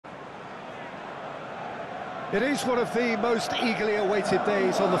It is one of the most eagerly awaited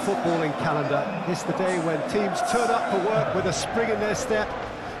days on the footballing calendar. It's the day when teams turn up for work with a spring in their step.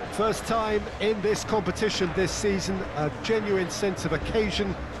 First time in this competition this season, a genuine sense of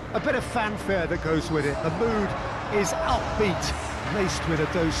occasion, a bit of fanfare that goes with it. The mood is upbeat, laced with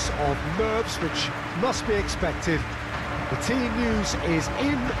a dose of nerves, which must be expected. The team news is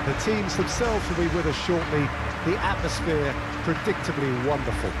in, the teams themselves will be with us shortly. The atmosphere predictably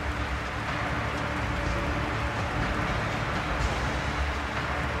wonderful.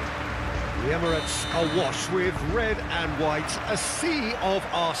 The Emirates awash with red and white, a sea of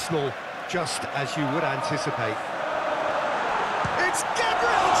Arsenal, just as you would anticipate. It's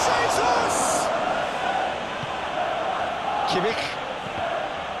Gabriel Jesus! Kimmich.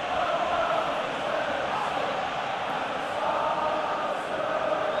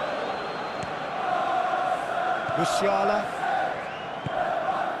 Musiala.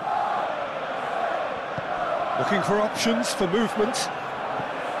 Looking for options for movement.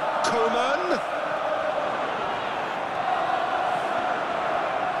 Coman.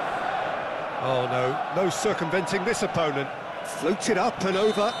 Oh no, no circumventing this opponent. Floated up and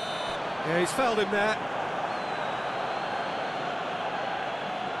over. Yeah, he's fouled him there.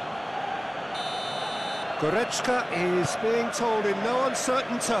 Goretzka is being told in no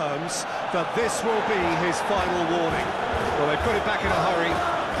uncertain terms that this will be his final warning. Well, they put it back in a hurry.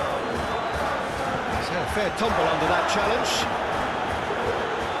 He's had a fair tumble under that challenge.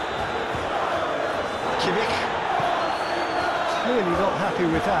 Kimmich. Clearly not happy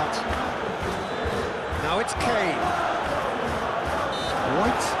with that. Now it's Kane.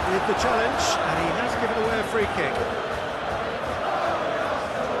 White with the challenge, and he has given away a free kick.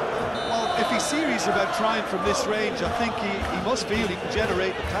 If he's serious about trying from this range, I think he must feel he can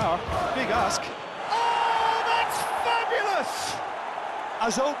generate the power. Big ask. Oh, that's fabulous!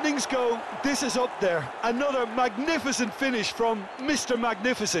 As openings go, this is up there. Another magnificent finish from Mr.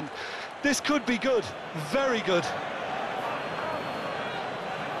 Magnificent. This could be good, very good.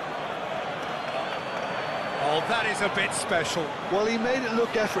 Oh, that is a bit special. Well, he made it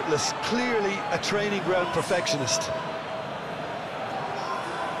look effortless. Clearly a training ground perfectionist.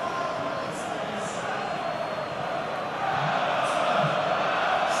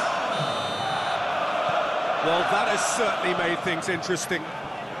 Well, that has certainly made things interesting.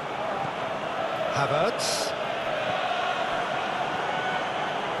 Havertz.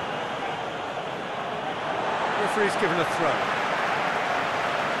 Referee's given a throw.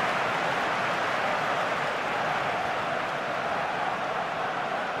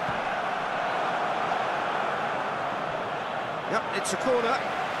 Yep, it's a corner.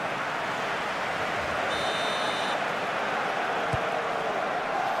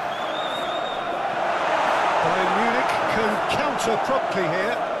 Bayern Munich can counter promptly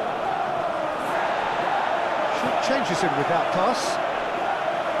here. Short changes him with that pass.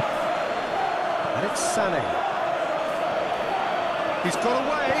 And it's Sané. He's got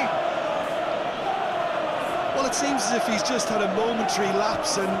away. Well, it seems as if he's just had a momentary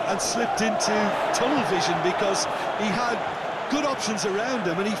lapse and slipped into tunnel vision because he had good options around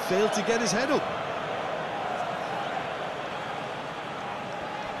him and he failed to get his head up.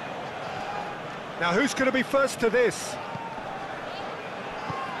 Now, who's going to be first to this?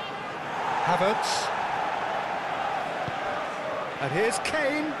 Havertz. And here's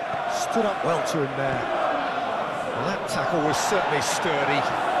Kane. Stood up well to him there. Well, that tackle was certainly sturdy.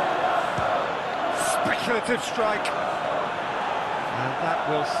 Speculative strike. And that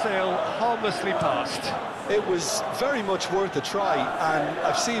will sail harmlessly past. It was very much worth a try, and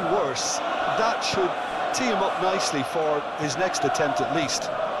I've seen worse. That should tee him up nicely for his next attempt at least.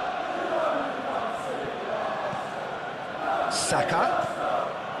 Saka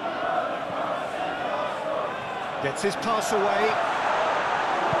gets his pass away.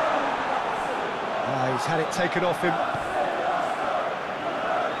 He's had it taken off him.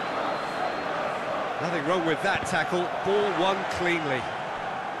 Nothing wrong with that tackle. Ball won cleanly.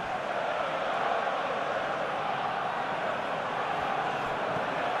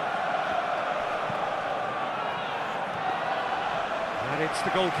 And it's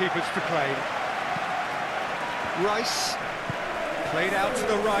the goalkeepers to claim. Rice. Played out to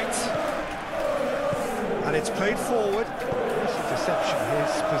the right, and it's played forward. This interception,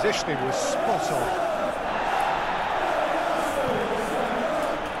 his positioning was spot on.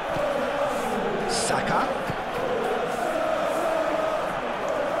 Saka.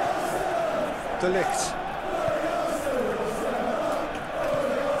 De Ligt.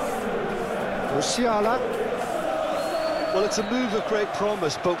 Musiala. Well, it's a move of great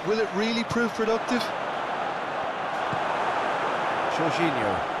promise, but will it really prove productive?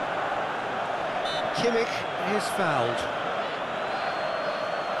 Jorginho. Kimmich is fouled.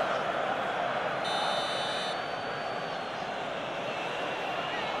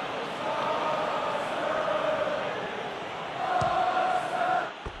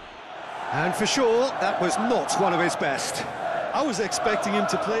 And for sure, that was not one of his best. I was expecting him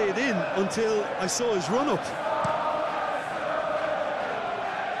to play it in until I saw his run-up.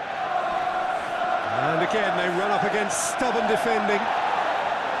 And again, they run up against stubborn defending.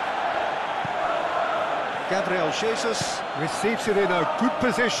 Gabriel Jesus receives it in a good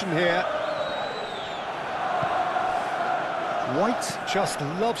position here. White just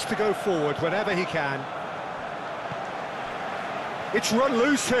loves to go forward whenever he can. It's run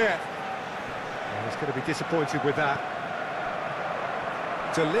loose here. And he's going to be disappointed with that.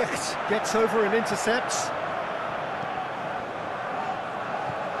 De Ligt gets over and intercepts.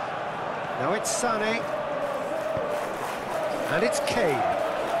 Now it's Sané. And it's Kane.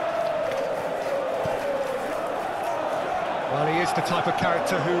 Well, he is the type of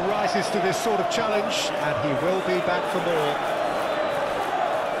character who rises to this sort of challenge, and he will be back for more.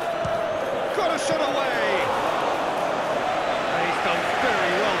 Got a shot away! And he's done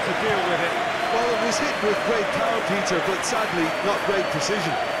very well to deal with it. Well, it was hit with great power, Peter, but sadly, not great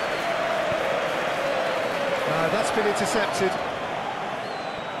precision. That's been intercepted.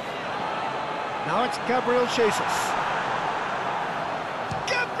 Now it's Gabriel Jesus.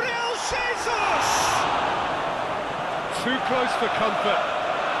 Gabriel Jesus! Too close for comfort.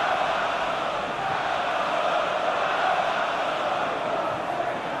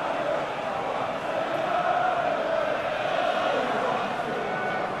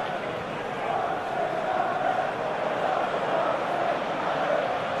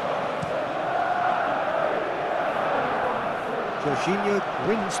 Jorginho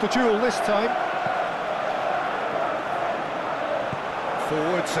wins the duel this time.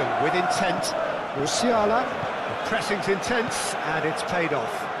 Forwards and with intent. Musiala, the pressing's intense and it's paid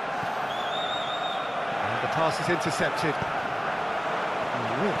off. And the pass is intercepted.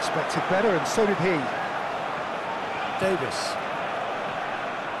 And we expected better, and so did he. Davis.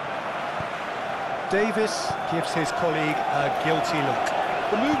 Davis gives his colleague a guilty look.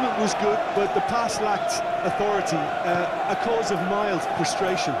 The movement was good, but the pass lacked authority, a cause of mild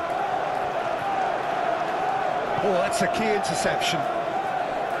frustration. Oh, that's a key interception.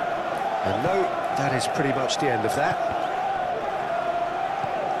 And no, that is pretty much the end of that.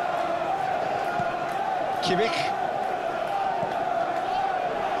 Kimmich.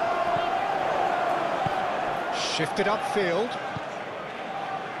 Shifted upfield.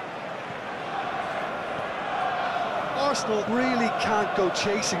 Arsenal really can't go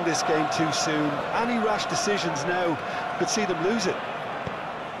chasing this game too soon. Any rash decisions now could see them lose it.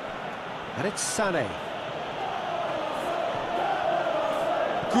 And it's Sané.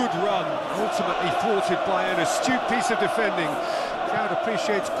 Good run, ultimately thwarted by an astute piece of defending. Crowd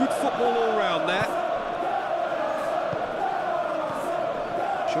appreciates good football all round there.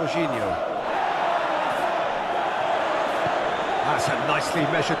 Jorginho. That's a nicely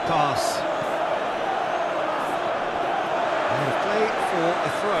measured pass. And a play for a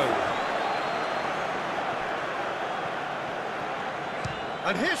throw.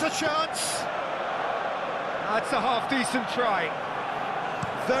 And here's a chance. That's a half-decent try.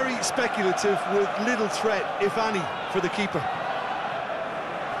 Very speculative with little threat, if any, for the keeper.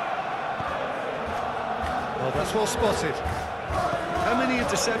 Well, that's well spotted. How many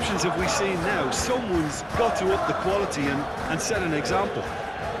interceptions have we seen now? Someone's got to up the quality and set an example.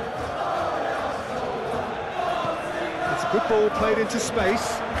 It's a good ball played into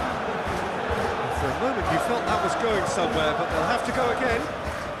space. And for a moment you felt that was going somewhere, but they'll have to go again.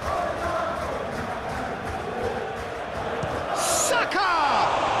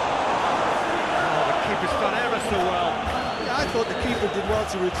 Done ever so well. Yeah, I thought the keeper did well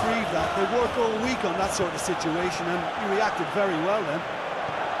to retrieve that. They work all week on that sort of situation, and he reacted very well then.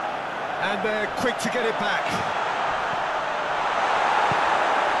 And they're quick to get it back.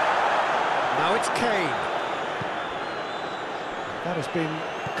 Now it's Kane. That has been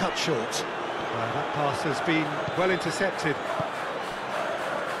cut short. That pass has been well intercepted.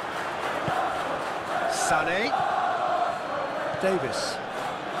 Sané. Davis.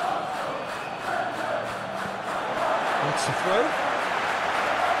 That's the throw.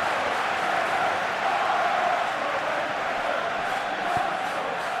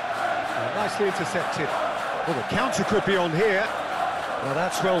 Well, nicely intercepted. Well, the counter could be on here. Well,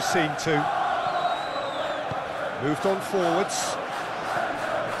 that's well seen too. Moved on forwards.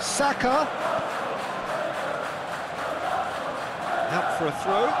 Saka. Out for a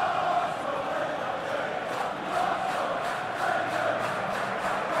throw.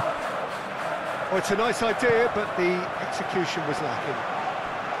 Well, it's a nice idea, but the execution was lacking.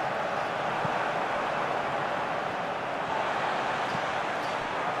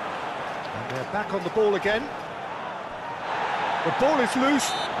 And they're back on the ball again. The ball is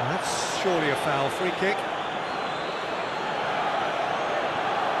loose. And that's surely a foul. Free kick.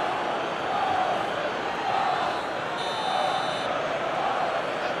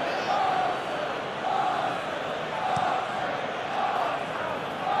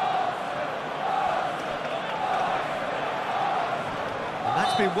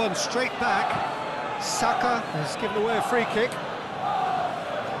 Been won straight back. Saka has given away a free kick.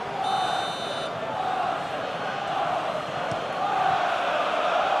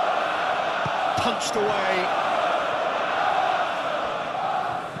 Punched away.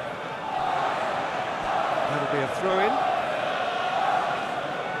 That'll be a throw-in.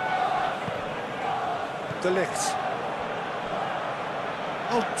 De Ligt.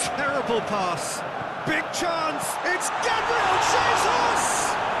 Oh, terrible pass. Big chance! It's Gabriel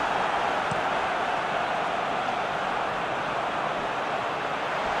Jesus!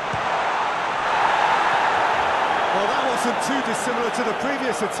 Well, that wasn't too dissimilar to the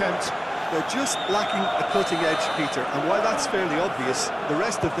previous attempt. They're just lacking a cutting edge, Peter, and while that's fairly obvious, the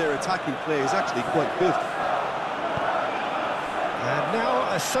rest of their attacking play is actually quite good. And now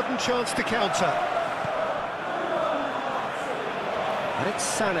a sudden chance to counter. And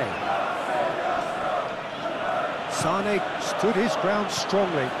it's Sané. Sané stood his ground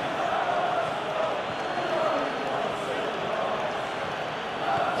strongly.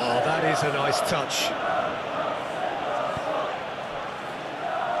 Oh, that is a nice touch.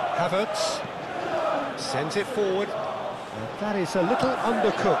 Havertz sends it forward. And that is a little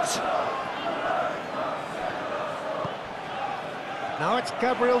undercooked. Now it's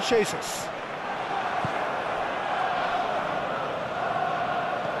Gabriel Jesus.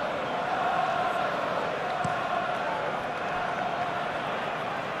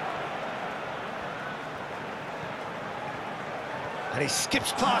 And he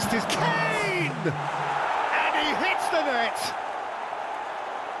skips past his Kane! And he hits the net!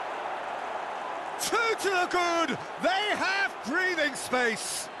 2 to the good! They have breathing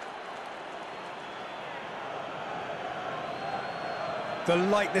space! The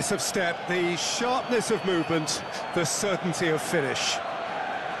lightness of step, the sharpness of movement, the certainty of finish.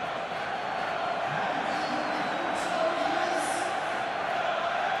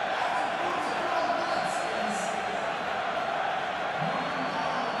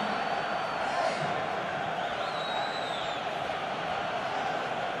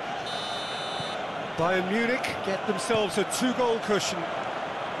 Bayern Munich get themselves a 2-goal cushion.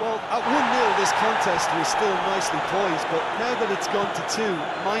 Well, at 1-0 this contest was still nicely poised, but now that it's gone to 2,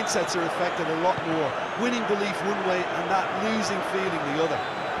 mindsets are affected a lot more. Winning belief one way and that losing feeling the other.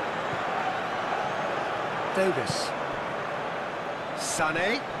 Davis.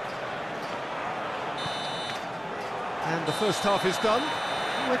 Sané. And the first half is done.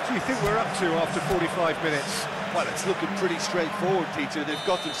 What do you think we're up to after 45 minutes? Well, it's looking pretty straightforward, Peter. They've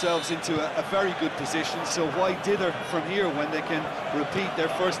got themselves into a very good position, so why dither from here when they can repeat their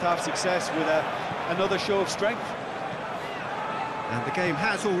first half success with another show of strength? And the game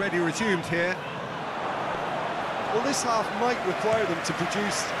has already resumed here. Well, this half might require them to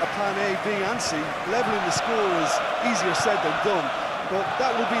produce a plan A, B and C. Levelling the score is easier said than done, but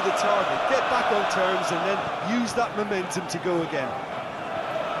that will be the target. Get back on terms and then use that momentum to go again.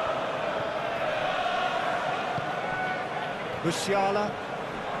 Musiala.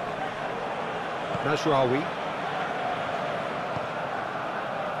 Mazraoui.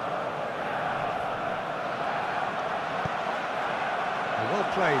 Well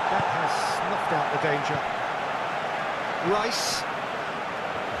played, that has snuffed out the danger. Rice.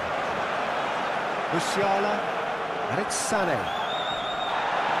 Musiala. And it's Sané.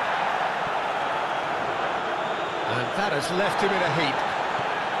 And that has left him in a heap.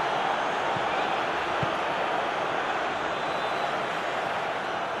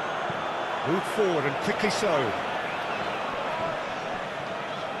 Move forward and quickly so.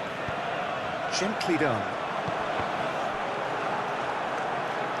 Gently done.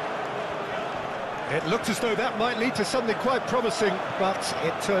 It looked as though that might lead to something quite promising, but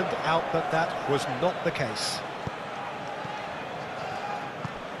it turned out that that was not the case.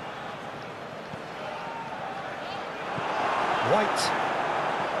 White.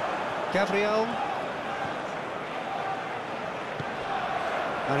 Gabriel.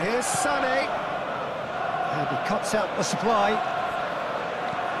 And here's Sané. And he cuts out the supply.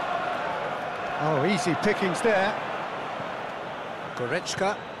 Oh, easy pickings there.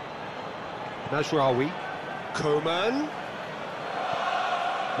 Goretzka. Mazraoui. Coman.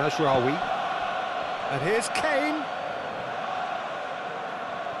 Mazraoui. And here's Kane.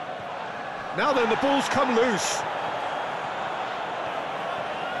 Now then, the ball's come loose.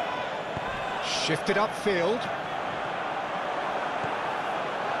 Shifted upfield.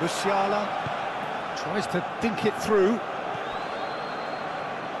 Musiala tries to dink it through.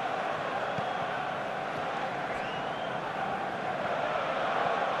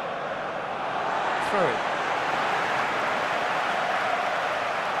 Throw it.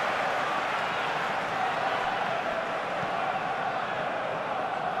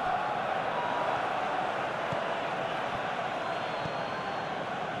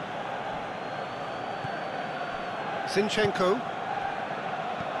 Zinchenko.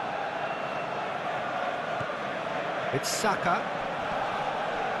 It's Saka.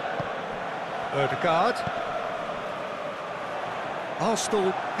 Ødegaard.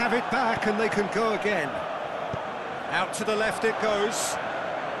 Arsenal have it back and they can go again. Out to the left it goes.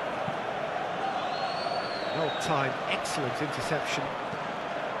 Well timed, excellent interception.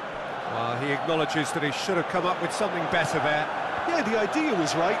 He acknowledges that he should have come up with something better there. Yeah, the idea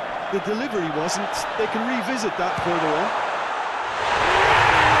was right, the delivery wasn't. They can revisit that further on.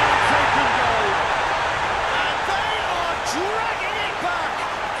 Taken goal. And they are dragging it back.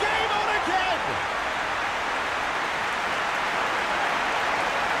 Game on again.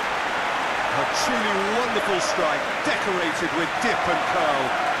 A truly wonderful strike, decorated with dip and curl.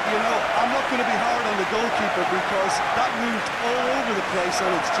 You know, I'm not going to be hard on the goalkeeper because that moved all over the place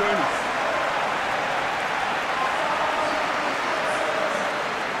on its journey.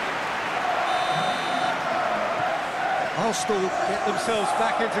 Arsenal get themselves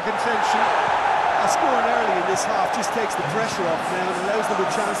back into contention. Scoring early in this half just takes the pressure off now and allows them a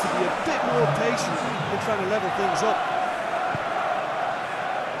chance to be a bit more patient in trying to level things up.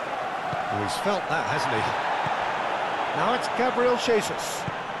 Well, he's felt that, hasn't he? Now it's Gabriel Jesus.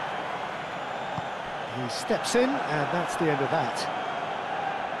 He steps in, and that's the end of that.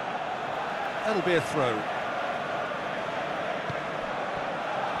 That'll be a throw.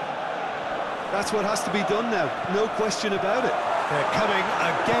 That's what has to be done now, no question about it. They're coming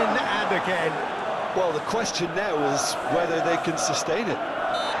again and again. Well, the question now is whether they can sustain it.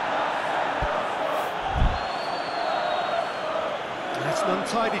 That's an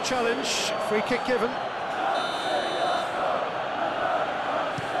untidy challenge. Free kick given.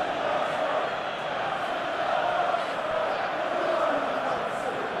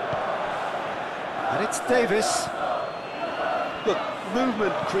 And it's Davis. Look,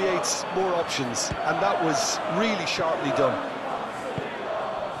 movement creates more options, and that was really sharply done.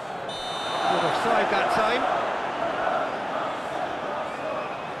 Good offside that time.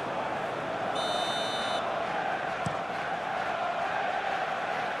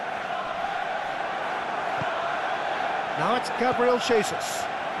 Now it's Gabriel Jesus.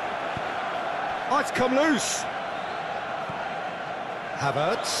 Oh, it's come loose.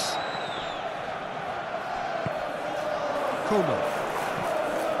 Havertz. Coleman.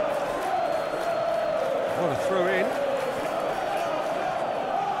 What a throw in.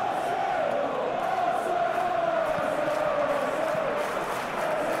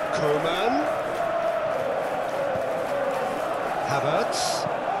 Coleman. Havertz.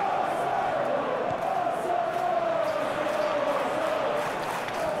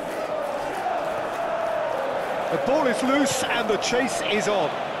 The ball is loose and the chase is on.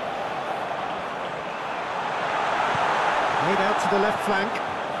 Made out to the left flank.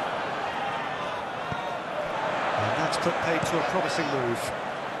 And that's put paid to a promising move.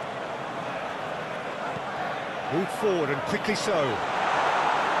 Move forward and quickly so.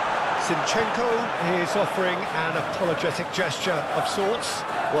 Zinchenko is offering an apologetic gesture of sorts.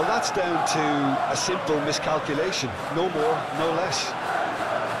 Well, that's down to a simple miscalculation. No more, no less.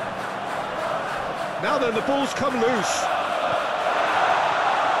 Now then, the ball's come loose.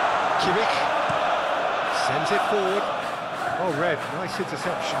 Kimmich sends it forward. Oh, Red, nice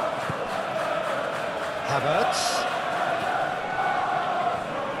interception. Havertz.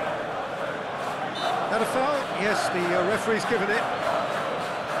 That a foul? Yes, the referee's given it.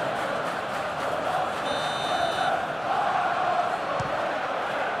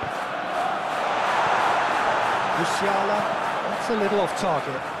 Musiala, that's a little off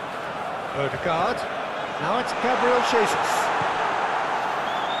target. Ødegaard. Now it's Gabriel Jesus.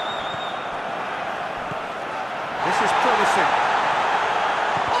 This is promising.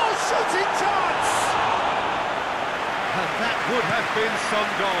 Oh, shooting chance! And that would have been some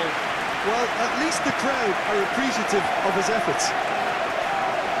goal. Well, at least the crowd are appreciative of his efforts.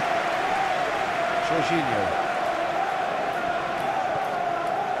 Jorginho.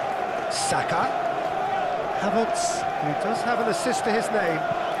 Saka. Havertz, who does have an assist to his name.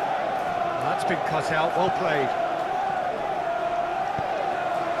 That's been cut out, well played.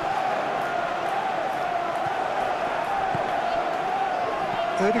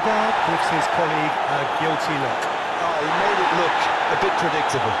 Odegaard gives his colleague a guilty look. Oh, he made it look a bit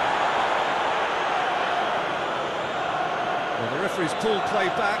predictable. Well, the referee's pulled play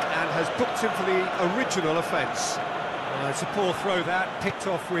back and has booked him for the original offence. It's a poor throw that, picked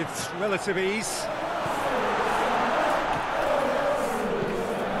off with relative ease.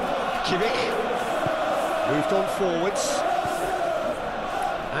 Kimmich moved on forwards.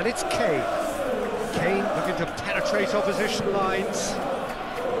 And it's Kane. Kane looking to penetrate opposition lines.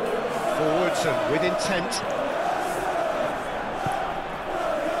 Forwards and with intent.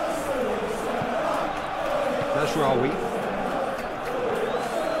 Nasraoui.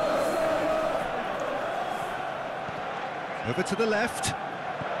 Over to the left.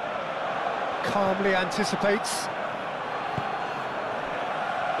 Calmly anticipates.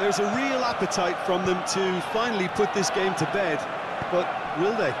 There's a real appetite from them to finally put this game to bed, but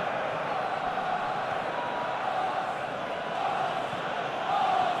will they?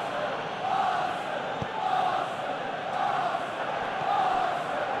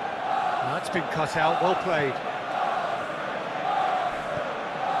 That's been cut out, well played.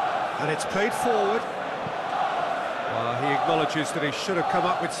 And it's played forward. He acknowledges that he should have come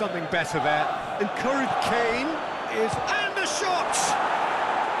up with something better there. Encouraged. Kane is... and the shot!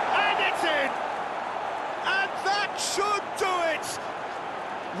 And it's in! And that should do it!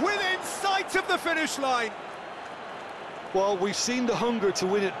 Within sight of the finish line. Well, we've seen the hunger to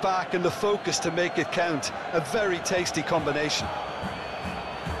win it back and the focus to make it count. A very tasty combination.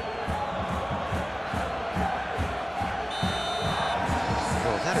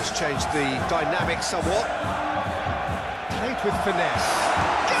 Well, that has changed the dynamic somewhat. Played with finesse.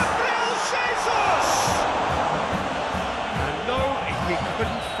 Gabriel Jesus! And no, he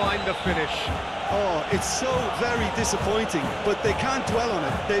couldn't find the finish. Oh, it's so very disappointing, but they can't dwell on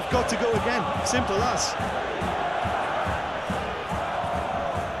it. They've got to go again. Simple as.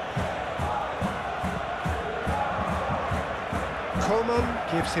 Coman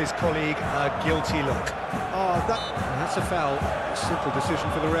gives his colleague a guilty look. Oh, that's a foul. Simple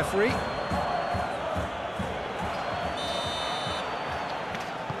decision for the referee.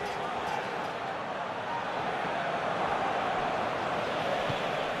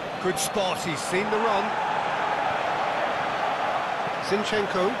 Good spot, he's seen the run.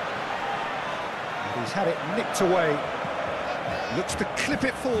 Zinchenko. And he's had it nicked away. Looks to clip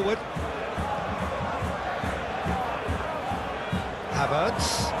it forward.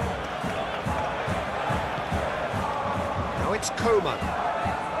 Havertz. Now it's Coman.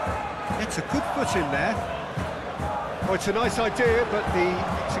 Gets a good foot in there. Oh, it's a nice idea, but the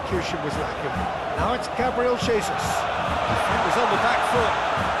execution was lacking. Now it's Gabriel Jesus. Defenders on the back foot.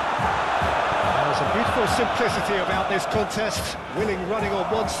 There's a beautiful simplicity about this contest. Willing running on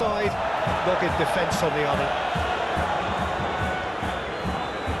one side, dogged defence on the other.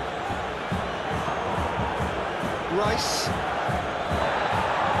 Rice.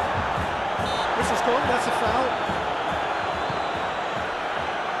 This is gone, that's a foul.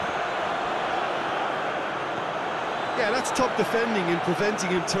 Yeah, that's top defending and preventing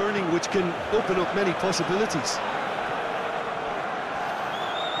him turning, which can open up many possibilities.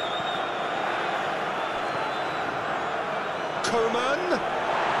 Coman.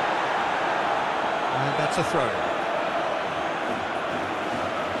 And that's a throw.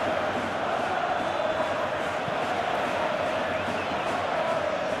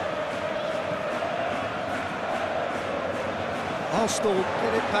 Arsenal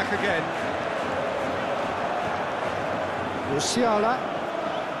get it back again. Musiala.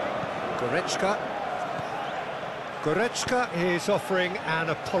 Goretzka is offering an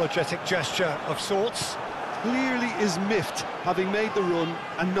apologetic gesture of sorts. Clearly is miffed, having made the run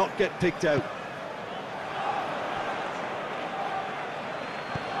and not get picked out.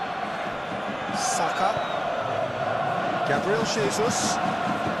 Saka. Gabriel Jesus.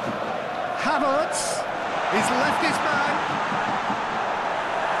 Havertz. He's left his man.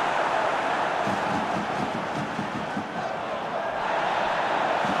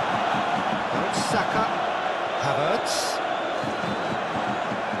 Now it's Saka. Havertz.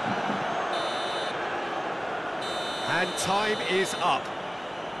 And time is up.